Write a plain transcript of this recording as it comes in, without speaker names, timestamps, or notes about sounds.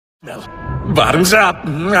Well, bottoms up.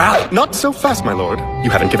 Not so fast, my lord.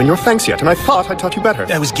 You haven't given your thanks yet, and I thought I taught you better.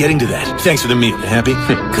 I was getting to that. Thanks for the meal. Happy?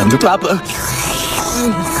 Come to Papa.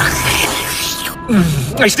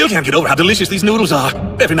 I still can't get over how delicious these noodles are.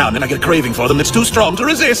 Every now and then I get a craving for them that's too strong to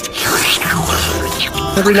resist.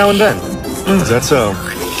 Every now and then. Is that so?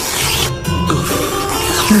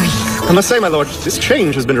 I must say, my lord, this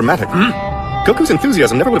change has been dramatic. Goku's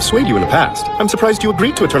enthusiasm never would have swayed you in the past. I'm surprised you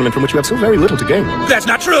agreed to a tournament from which you have so very little to gain. That's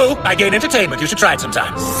not true. I gain entertainment. You should try it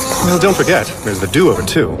sometime. Well, don't forget, there's the do-over,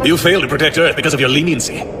 too. You failed to protect Earth because of your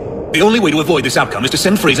leniency. The only way to avoid this outcome is to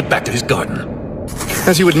send Frieza back to his garden.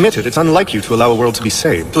 As you admitted, it's unlike you to allow a world to be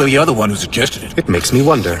saved. Well, you're the one who suggested it. It makes me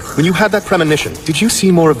wonder, when you had that premonition, did you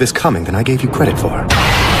see more of this coming than I gave you credit for?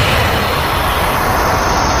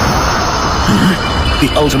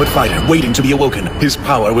 The ultimate fighter, waiting to be awoken. His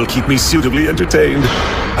power will keep me suitably entertained.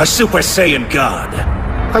 A Super Saiyan God.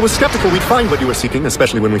 I was skeptical we'd find what you were seeking,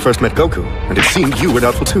 especially when we first met Goku, and it seemed you were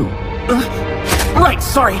doubtful too. Right,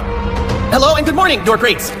 sorry. Hello and good morning, your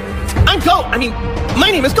greats. My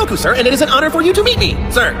name is Goku, sir, and it is an honor for you to meet me,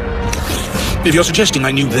 sir. If you're suggesting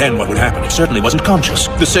I knew then what would happen, it certainly wasn't conscious.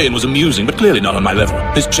 The Saiyan was amusing, but clearly not on my level.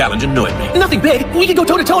 His challenge annoyed me. Nothing big. We could go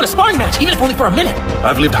toe-to-toe in a sparring match, even if only for a minute.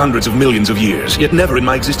 I've lived hundreds of millions of years, yet never in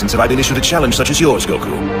my existence have I been issued a challenge such as yours,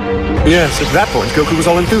 Goku. Yes, at that point, Goku was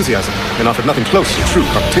all enthusiasm, and offered nothing close to true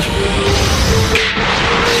competition.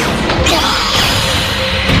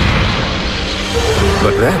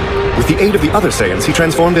 But then, with the aid of the other Saiyans, he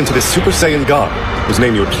transformed into this Super Saiyan God, whose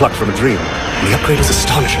name you had plucked from a dream. And the upgrade is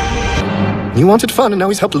astonishing. You wanted fun, and now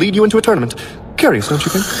he's helped lead you into a tournament. Curious, don't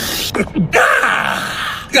you think?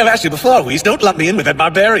 I've asked you before, Whis, don't lump me in with that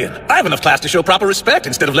barbarian. I have enough class to show proper respect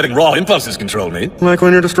instead of letting raw impulses control me. Like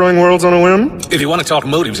when you're destroying worlds on a whim? If you want to talk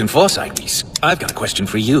motives and foresight, Whis, I've got a question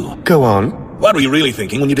for you. Go on. What were you really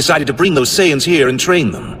thinking when you decided to bring those Saiyans here and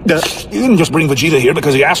train them? You didn't just bring Vegeta here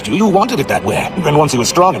because he asked you. You wanted it that way. And once he was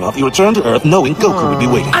strong enough, you returned to Earth knowing Goku would be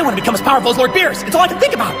waiting. I want to become as powerful as Lord Beerus. It's all I can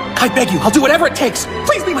think about. I beg you, I'll do whatever it takes.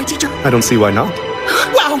 Please be my teacher. I don't see why not.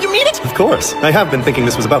 Wow, you mean it? Of course. I have been thinking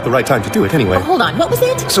this was about the right time to do it anyway. Oh, hold on, what was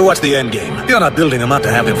it? So what's the end game? You're not building them up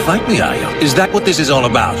to have them fight me, are you? Is that what this is all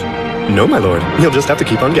about? No, my lord. You'll just have to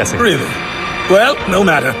keep on guessing. Really? Well, no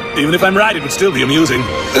matter. Even if I'm right, it would still be amusing.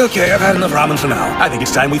 Okay, I've had enough ramen for now. I think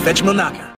it's time we fetch Monaka.